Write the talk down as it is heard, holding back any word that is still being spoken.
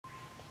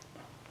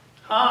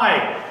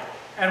Hi,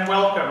 and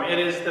welcome. It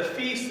is the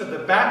feast of the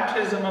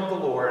baptism of the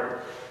Lord,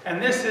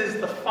 and this is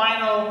the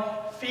final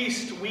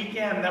feast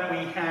weekend that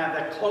we have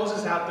that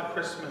closes out the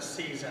Christmas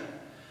season.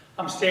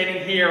 I'm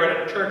standing here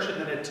at a church in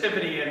the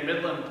Nativity in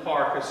Midland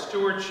Park, a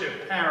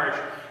stewardship parish,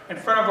 in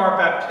front of our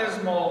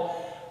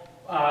baptismal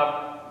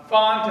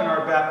font and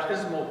our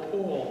baptismal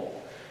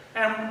pool.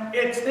 And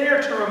it's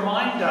there to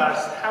remind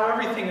us how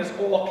everything is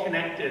all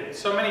connected.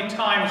 So many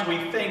times we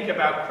think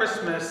about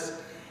Christmas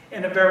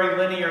in a very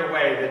linear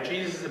way, that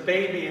Jesus is a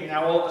baby and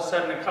now all of a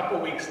sudden a couple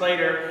weeks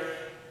later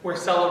we're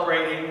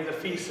celebrating the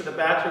Feast of the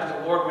Baptism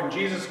of the Lord when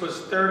Jesus was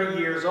 30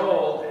 years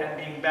old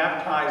and being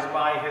baptized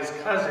by his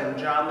cousin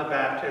John the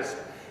Baptist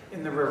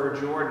in the River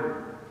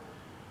Jordan.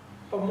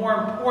 But more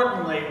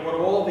importantly, what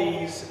all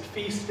these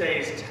feast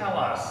days tell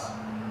us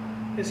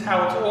is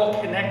how it's all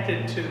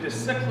connected to the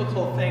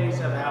cyclical things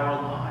of our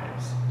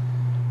lives.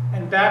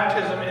 And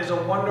baptism is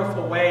a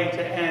wonderful way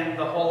to end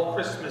the whole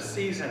Christmas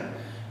season.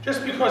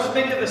 Just because,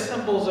 think of the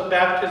symbols of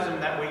baptism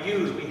that we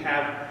use. We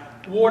have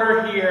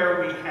water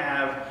here, we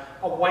have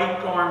a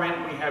white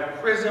garment, we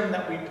have chrism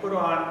that we put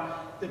on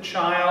the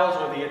child's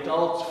or the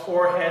adult's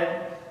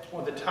forehead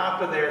or the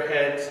top of their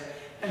heads.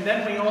 And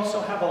then we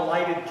also have a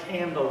lighted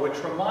candle,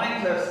 which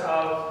reminds us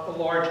of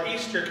the large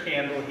Easter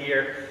candle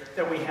here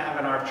that we have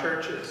in our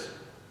churches.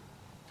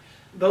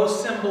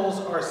 Those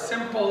symbols are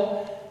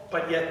simple,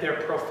 but yet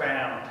they're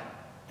profound.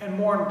 And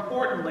more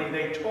importantly,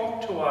 they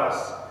talk to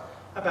us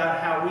about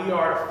how we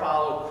are to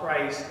follow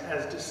Christ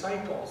as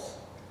disciples.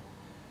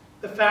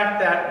 The fact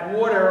that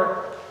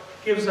water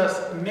gives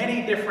us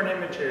many different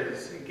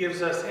images. It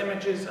gives us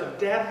images of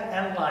death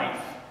and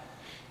life.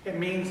 It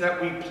means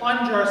that we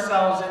plunge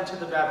ourselves into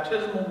the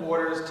baptismal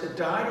waters to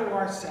die to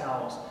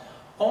ourselves,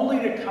 only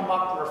to come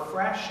up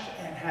refreshed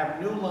and have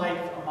new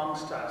life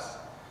amongst us.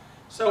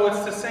 So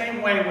it's the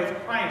same way with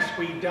Christ.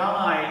 We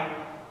die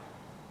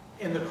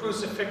in the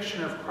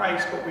crucifixion of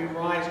Christ, but we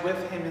rise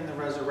with him in the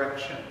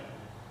resurrection.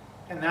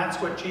 And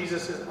that's what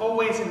Jesus is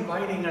always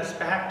inviting us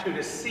back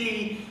to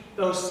see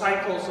those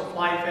cycles of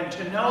life and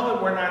to know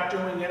that we're not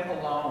doing it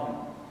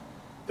alone.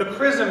 The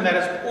chrism that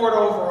is poured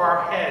over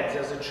our heads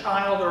as a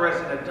child or as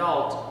an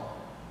adult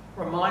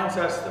reminds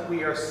us that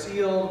we are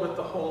sealed with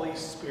the Holy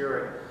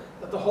Spirit,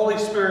 that the Holy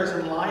Spirit is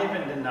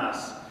enlivened in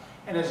us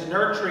and is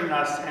nurturing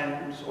us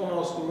and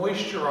almost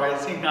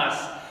moisturizing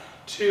us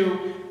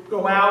to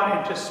go out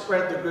and to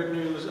spread the good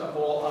news of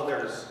all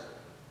others.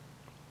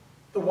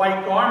 The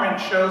white garment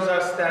shows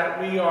us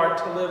that we are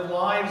to live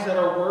lives that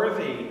are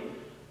worthy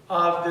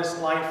of this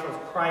life of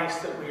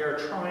Christ that we are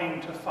trying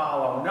to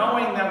follow,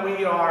 knowing that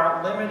we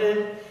are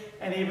limited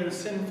and even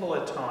sinful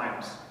at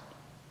times.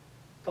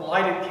 The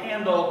lighted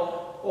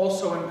candle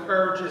also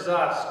encourages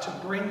us to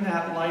bring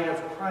that light of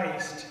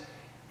Christ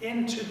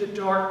into the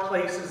dark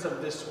places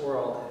of this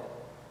world,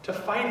 to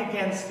fight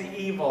against the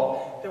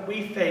evil that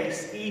we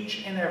face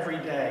each and every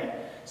day,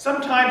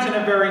 sometimes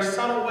in a very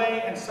subtle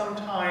way and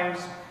sometimes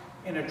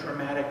in a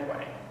dramatic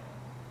way.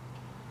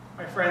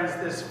 My friends,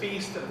 this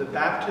feast of the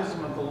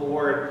baptism of the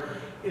Lord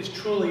is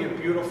truly a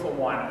beautiful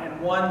one,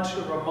 and one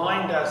to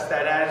remind us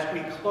that as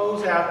we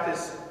close out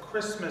this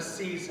Christmas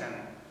season,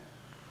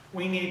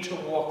 we need to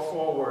walk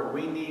forward.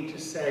 We need to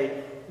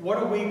say, what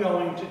are we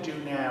going to do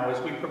now as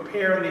we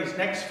prepare in these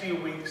next few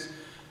weeks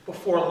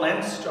before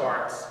Lent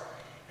starts,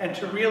 and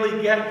to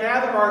really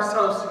gather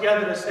ourselves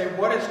together to say,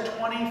 what is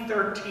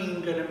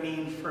 2013 going to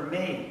mean for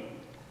me?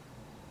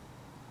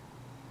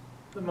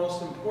 The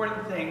most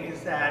important thing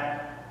is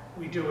that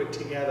we do it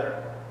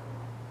together.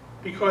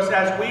 Because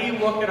as we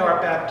look at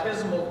our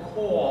baptismal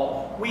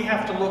call, we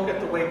have to look at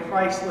the way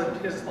Christ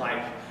lived his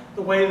life,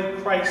 the way that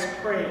Christ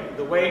prayed,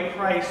 the way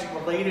Christ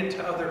related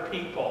to other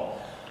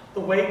people, the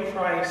way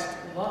Christ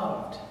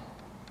loved.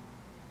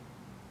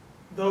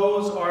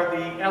 Those are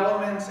the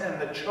elements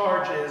and the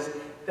charges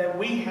that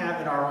we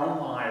have in our own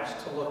lives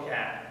to look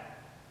at.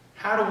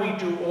 How do we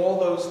do all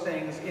those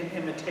things in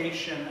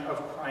imitation of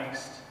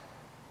Christ?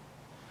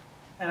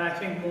 And I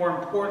think more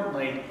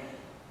importantly,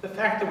 the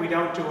fact that we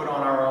don't do it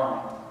on our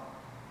own.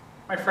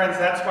 My friends,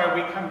 that's why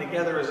we come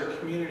together as a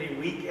community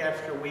week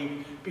after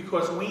week,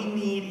 because we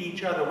need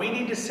each other. We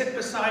need to sit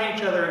beside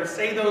each other and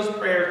say those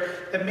prayers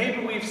that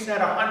maybe we've said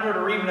 100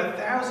 or even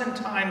 1,000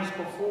 times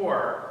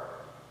before,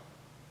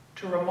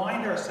 to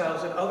remind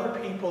ourselves that other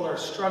people are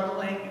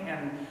struggling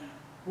and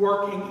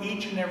working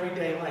each and every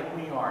day like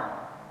we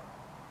are.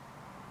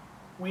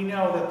 We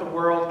know that the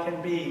world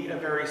can be a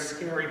very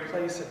scary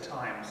place at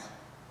times.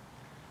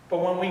 But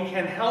when we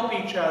can help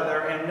each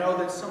other and know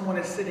that someone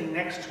is sitting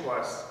next to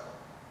us,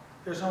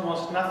 there's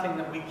almost nothing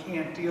that we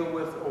can't deal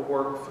with or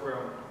work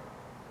through.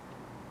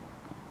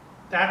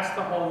 That's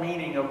the whole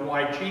meaning of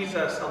why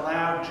Jesus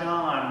allowed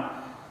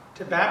John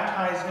to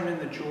baptize him in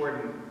the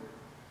Jordan.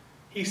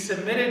 He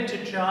submitted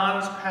to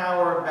John's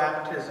power of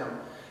baptism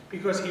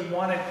because he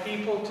wanted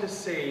people to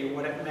see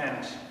what it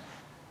meant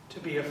to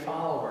be a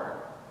follower.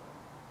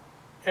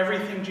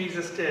 Everything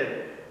Jesus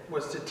did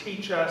was to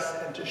teach us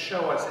and to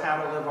show us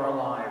how to live our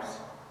lives.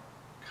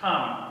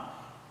 Come,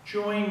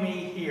 join me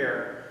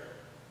here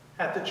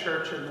at the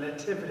Church of the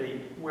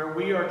Nativity, where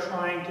we are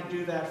trying to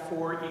do that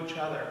for each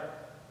other.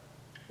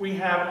 We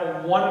have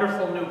a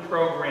wonderful new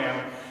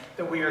program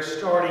that we are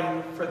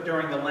starting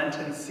during the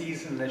Lenten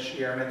season this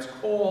year, and it's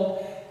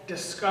called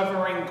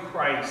Discovering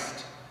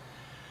Christ.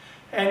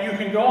 And you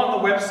can go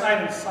on the website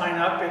and sign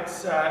up.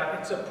 It's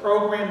a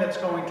program that's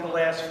going to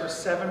last for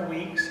 7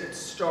 weeks. It's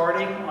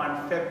starting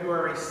on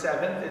February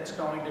 7th. It's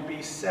going to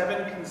be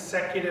 7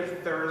 consecutive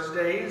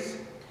Thursdays.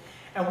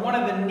 And one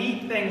of the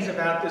neat things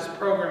about this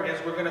program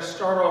is we're going to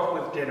start off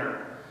with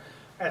dinner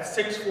at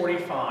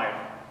 6:45.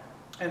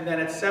 And then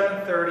at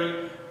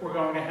 7:30, we're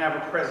going to have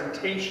a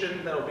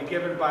presentation that will be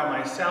given by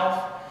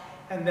myself.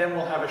 And then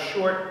we'll have a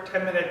short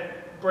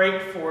 10-minute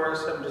break for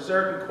some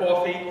dessert and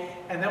coffee.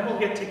 And then we'll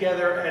get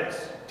together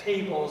at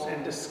tables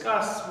and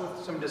discuss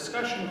with some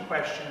discussion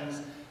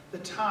questions the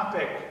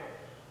topic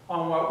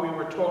on what we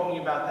were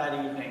talking about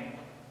that evening.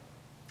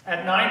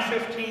 At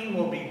 9:15,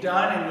 we'll be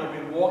done and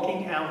you'll be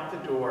walking out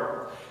the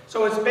door.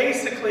 So it's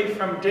basically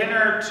from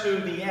dinner to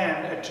the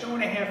end, a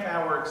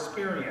 2.5-hour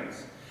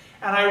experience.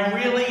 And I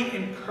really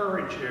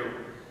encourage you,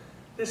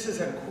 this is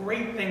a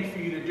great thing for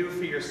you to do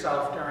for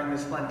yourself during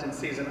this Lenten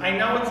season. I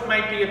know it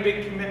might be a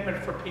big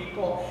commitment for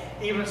people,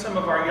 even some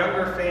of our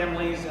younger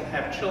families that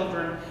have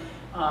children,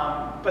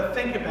 but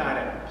think about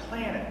it,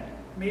 plan it.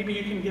 Maybe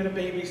you can get a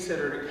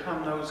babysitter to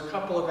come those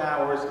couple of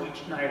hours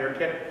each night, or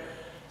get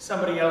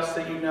somebody else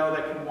that you know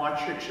that can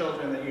watch your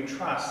children that you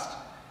trust.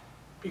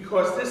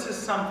 Because this is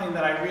something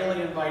that I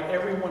really invite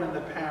everyone in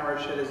the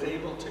parish that is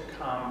able to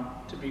come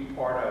to be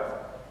part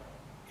of.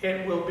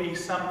 It will be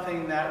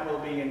something that will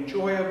be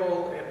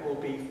enjoyable, it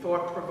will be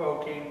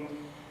thought-provoking,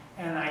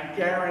 and I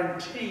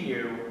guarantee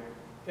you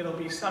it'll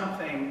be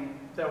something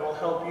that will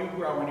help you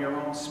grow in your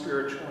own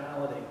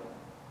spirituality.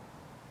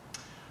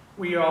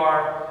 We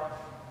are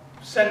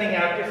sending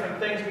out different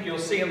things, but you'll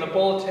see in the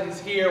bulletins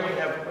here, we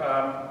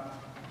have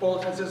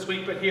bulletins this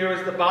week, but here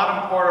is the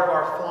bottom part of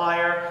our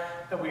flyer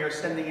that we are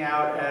sending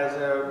out as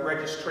a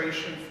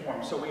registration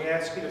form. So we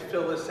ask you to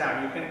fill this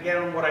out. You can,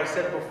 again, what I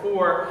said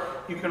before,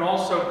 you can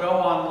also go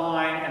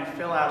online and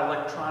fill out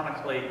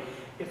electronically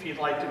if you'd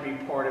like to be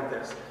part of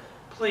this.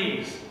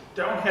 Please,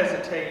 don't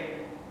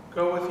hesitate.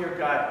 Go with your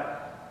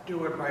gut.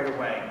 Do it right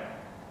away.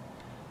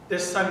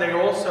 This Sunday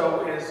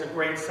also is a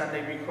great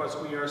Sunday because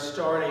we are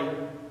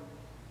starting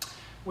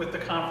with the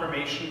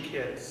confirmation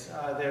kids,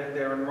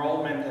 their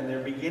enrollment and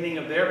their beginning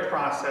of their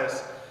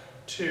process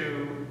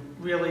to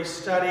really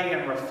study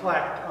and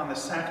reflect on the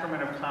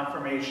sacrament of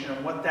confirmation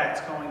and what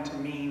that's going to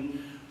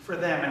mean for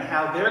them and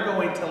how they're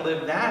going to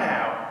live that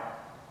out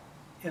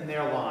in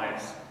their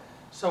lives.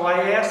 So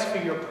I ask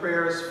for your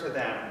prayers for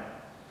them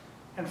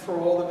and for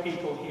all the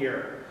people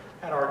here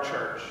at our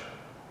church.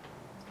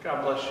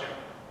 God bless you.